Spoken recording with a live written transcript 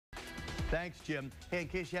Thanks, Jim. Hey, in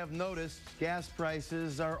case you haven't noticed, gas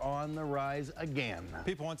prices are on the rise again.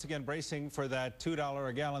 People once again bracing for that $2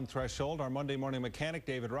 a gallon threshold. Our Monday morning mechanic,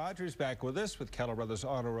 David Rogers, back with us with Keller Brothers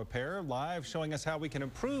Auto Repair, live showing us how we can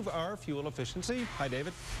improve our fuel efficiency. Hi,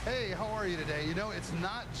 David. Hey, how are you today? You know, it's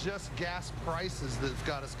not just gas prices that's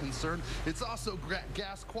got us concerned. It's also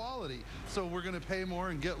gas quality. So we're going to pay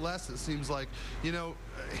more and get less, it seems like. You know,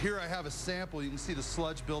 here I have a sample. You can see the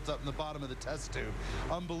sludge built up in the bottom of the test tube.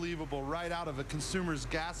 Unbelievable, right out of a consumer's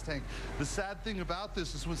gas tank. The sad thing about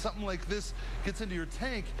this is when something like this gets into your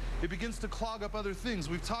tank, it begins to clog up other things.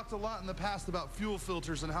 We've talked a lot in the past about fuel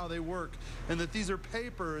filters and how they work, and that these are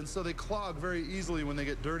paper, and so they clog very easily when they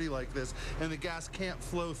get dirty like this, and the gas can't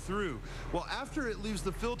flow through. Well, after it leaves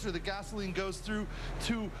the filter, the gasoline goes through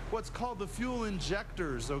to what's called the fuel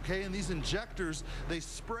injectors, okay? And these injectors, they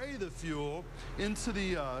spray the fuel into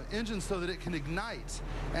the engine so that it can ignite.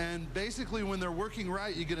 And basically, when they're working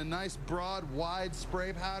right, you get a nice broad, wide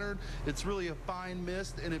spray pattern. It's really a fine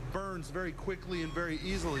mist, and it burns very quickly and very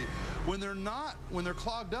easily. When they're not, when they're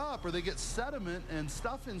clogged up or they get sediment and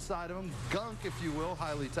stuff inside of them, gunk if you will,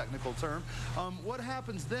 highly technical term, what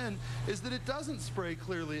happens then is that it doesn't spray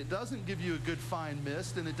clearly, it doesn't give you a good fine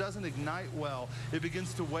mist, and it doesn't ignite well. It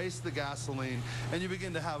begins to waste the gasoline, and you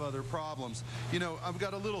begin to have other problems. You know, I've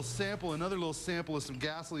got a little sample, another little sample of some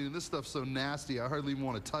gasoline, and this stuff's so nasty I hardly even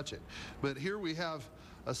want to touch it. But here we have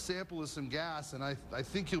a sample of some gas, and I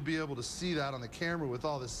think you'll be able to see that on the camera with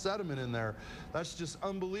all this sediment in there. That's just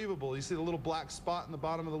unbelievable. You see the little black spot in the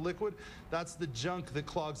bottom of the liquid? That's the junk that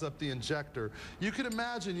clogs up the injector. You can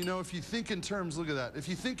imagine, you know, if you think in terms, look at that, if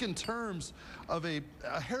you think in terms of a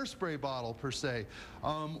hairspray bottle per se,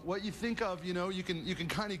 what you think of, you know, you can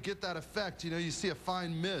kind of get that effect. You know, you see a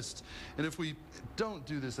fine mist, and if we don't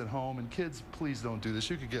do this at home, and kids, please don't do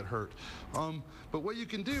this, you could get hurt. But what you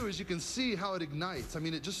can do is you can see how it ignites. I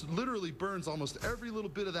mean, it just literally burns almost every little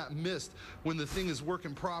bit of that mist when the thing is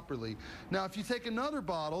working properly. Now, if you take another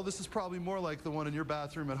bottle, this is probably more like the one in your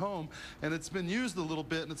bathroom at home, and it's been used a little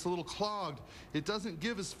bit and it's a little clogged, it doesn't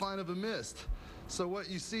give as fine of a mist. So what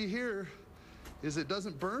you see here is it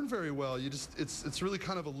doesn't burn very well. You just, it's really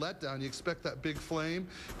kind of a letdown. You expect that big flame,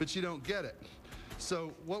 but you don't get it.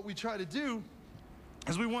 So what we try to do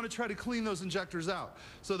is we want to try to clean those injectors out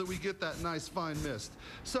so that we get that nice fine mist.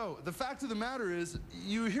 So the fact of the matter is,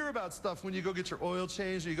 you hear about stuff when you go get your oil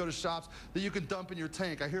changed or you go to shops that you can dump in your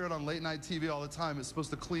tank. I hear it on late night TV all the time. It's supposed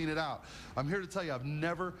to clean it out. I'm here to tell you, I've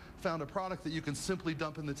never found a product that you can simply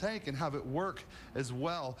dump in the tank and have it work as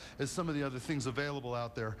well as some of the other things available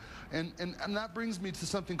out there. And that brings me to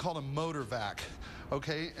something called a MotorVac.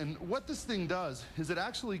 Okay, and what this thing does is it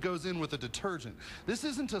actually goes in with a detergent. This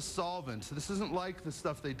isn't a solvent. This isn't like the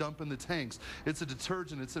stuff they dump in the tanks. It's a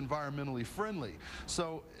detergent. It's environmentally friendly.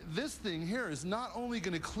 So this thing here is not only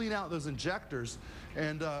going to clean out those injectors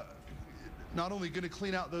and not only going to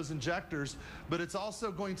clean out those injectors, but it's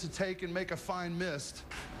also going to take and make a fine mist.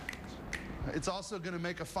 It's also going to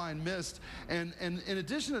make a fine mist, and in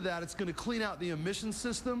addition to that, it's going to clean out the emission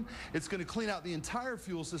system, it's going to clean out the entire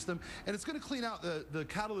fuel system, and it's going to clean out the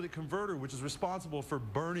catalytic converter, which is responsible for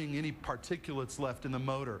burning any particulates left in the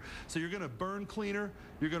motor. So you're going to burn cleaner,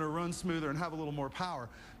 you're going to run smoother, and have a little more power.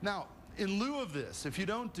 Now, in lieu of this, if you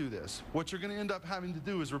don't do this, what you're going to end up having to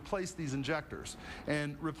do is replace these injectors.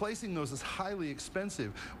 And replacing those is highly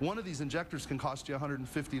expensive. One of these injectors can cost you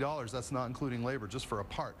 $150. That's not including labor, just for a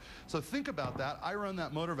part. So think about that. I run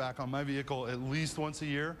that MotorVac on my vehicle at least once a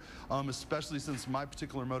year, especially since my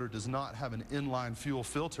particular motor does not have an inline fuel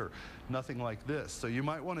filter. Nothing like this. So you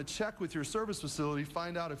might want to check with your service facility,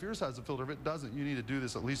 find out if yours has a filter. If it doesn't, you need to do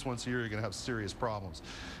this at least once a year. You're going to have serious problems.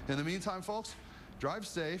 In the meantime, folks, drive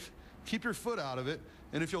safe. Keep your foot out of it,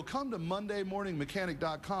 and if you'll come to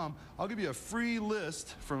MondayMorningMechanic.com, I'll give you a free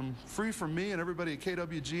list free from me and everybody at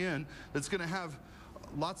KWGN that's going to have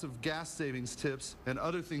lots of gas savings tips and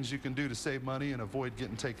other things you can do to save money and avoid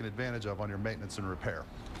getting taken advantage of on your maintenance and repair.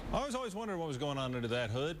 I was always wondering what was going on under that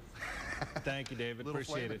hood. Thank you, David.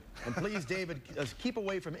 Appreciate it. And please, David, keep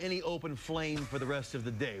away from any open flame for the rest of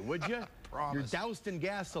the day, would you? Promise. You're doused in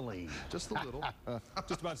gasoline. Just a little.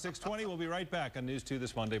 Just about 6:20. We'll be right back on News 2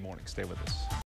 this Monday morning. Stay with us.